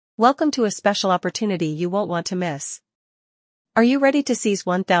Welcome to a special opportunity you won't want to miss. Are you ready to seize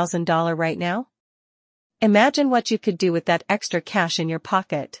 $1,000 right now? Imagine what you could do with that extra cash in your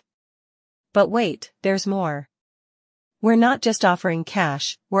pocket. But wait, there's more. We're not just offering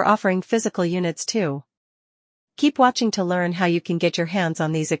cash, we're offering physical units too. Keep watching to learn how you can get your hands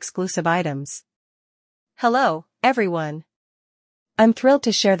on these exclusive items. Hello, everyone. I'm thrilled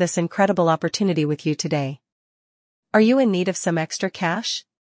to share this incredible opportunity with you today. Are you in need of some extra cash?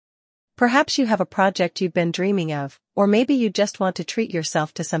 Perhaps you have a project you've been dreaming of, or maybe you just want to treat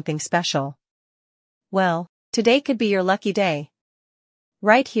yourself to something special. Well, today could be your lucky day.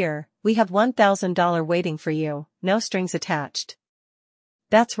 Right here, we have $1,000 waiting for you, no strings attached.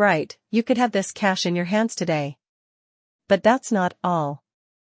 That's right, you could have this cash in your hands today. But that's not all.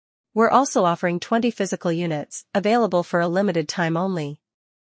 We're also offering 20 physical units, available for a limited time only.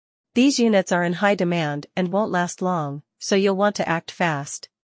 These units are in high demand and won't last long, so you'll want to act fast.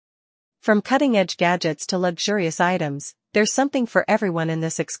 From cutting-edge gadgets to luxurious items, there's something for everyone in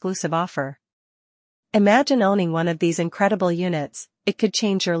this exclusive offer. Imagine owning one of these incredible units, it could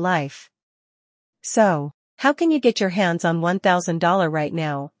change your life. So, how can you get your hands on $1,000 right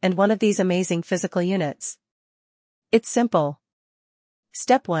now and one of these amazing physical units? It's simple.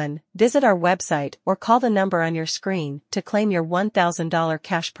 Step 1, visit our website or call the number on your screen to claim your $1,000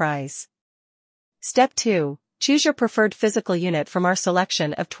 cash prize. Step 2, choose your preferred physical unit from our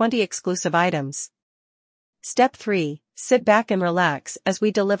selection of 20 exclusive items. Step 3, sit back and relax as we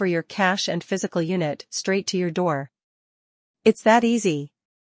deliver your cash and physical unit straight to your door. It's that easy.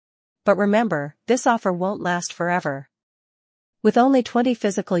 But remember, this offer won't last forever. With only 20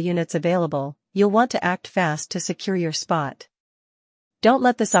 physical units available, you'll want to act fast to secure your spot. Don't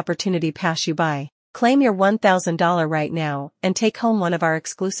let this opportunity pass you by. Claim your $1,000 right now and take home one of our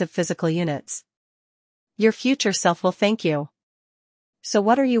exclusive physical units. Your future self will thank you. So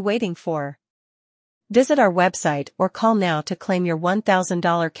what are you waiting for? Visit our website or call now to claim your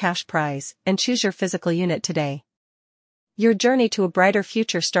 $1,000 cash prize and choose your physical unit today. Your journey to a brighter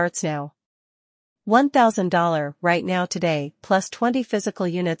future starts now. $1,000 right now today, plus 20 physical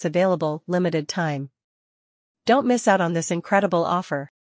units available, limited time. Don't miss out on this incredible offer.